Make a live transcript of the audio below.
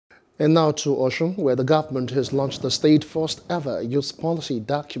And now to Osun, where the government has launched the state first ever youth policy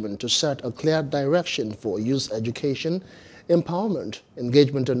document to set a clear direction for youth education, empowerment,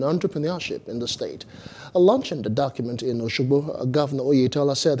 engagement and entrepreneurship in the state. Launching the document in Osogbo, Governor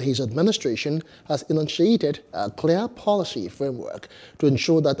Oyetola said his administration has enunciated a clear policy framework to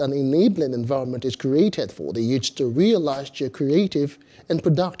ensure that an enabling environment is created for the youth to realize their creative and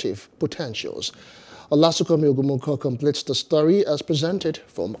productive potentials. Olasukomi Ogumuko completes the story as presented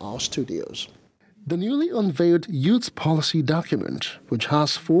from our studios. The newly unveiled youth policy document, which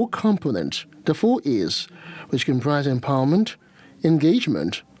has 4 components, the 4 E's, which comprise empowerment,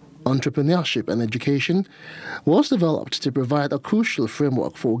 engagement, entrepreneurship and education, was developed to provide a crucial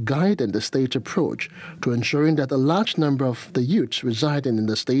framework for guiding the state approach to ensuring that a large number of the youths residing in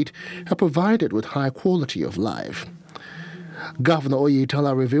the state are provided with high quality of life. Governor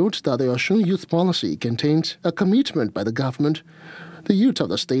Oyetola revealed that the Osun youth policy contains a commitment by the government, the youth of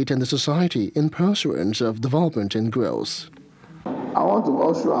the state and the society in pursuance of development and growth. I want to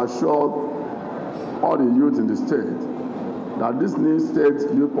also assure all the youth in the state that this new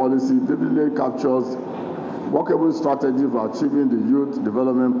state youth policy vividly captures workable strategy for achieving the youth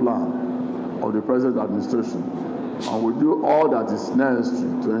development plan of the present administration, and will do all that is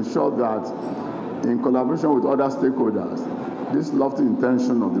necessary to ensure that, in collaboration with other stakeholders, this lofty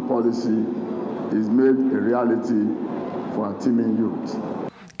intention of the policy is made a reality for our teeming youth.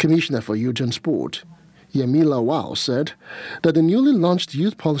 Commissioner for Youth and Sport, Yemila Wao, said that the newly launched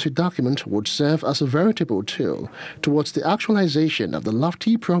youth policy document would serve as a veritable tool towards the actualization of the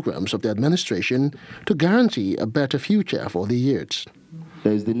lofty programs of the administration to guarantee a better future for the youth.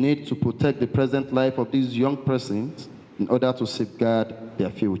 There is the need to protect the present life of these young persons in order to safeguard their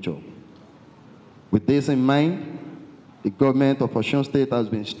future. With this in mind, the government of Osun State has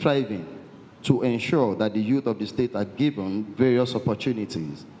been striving to ensure that the youth of the state are given various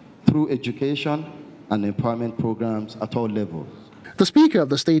opportunities through education and empowerment programs at all levels. The Speaker of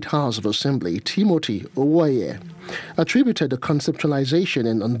the State House of Assembly, Timothy Owoye, attributed the conceptualization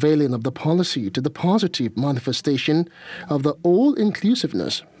and unveiling of the policy to the positive manifestation of the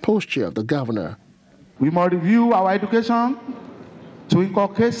all-inclusiveness posture of the governor. We must review our education to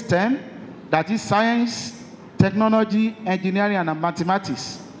inculcate STEM, that is science, technology, engineering, and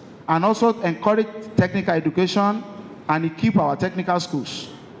mathematics, and also encourage technical education and equip our technical schools.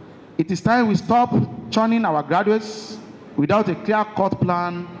 It is time we stop churning our graduates without a clear-cut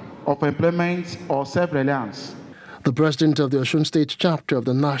plan of employment or self-reliance. The president of the Osun State chapter of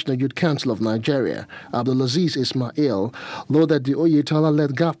the National Youth Council of Nigeria, Abdulaziz Ismail, lauded the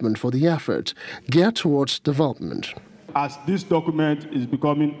Oyetola-led government for the effort geared towards development. As this document is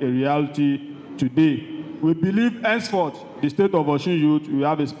becoming a reality today, we believe henceforth the state of Osun youth will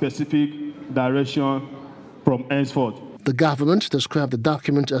have a specific direction from henceforth. The government described the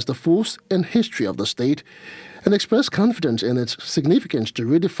document as the force and history of the state and expressed confidence in its significance to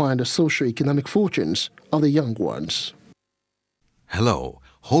redefine the socio-economic fortunes of the young ones. Hello,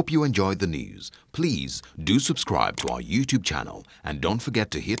 hope you enjoyed the news. Please do subscribe to our YouTube channel and don't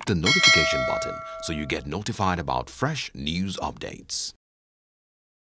forget to hit the notification button so you get notified about fresh news updates.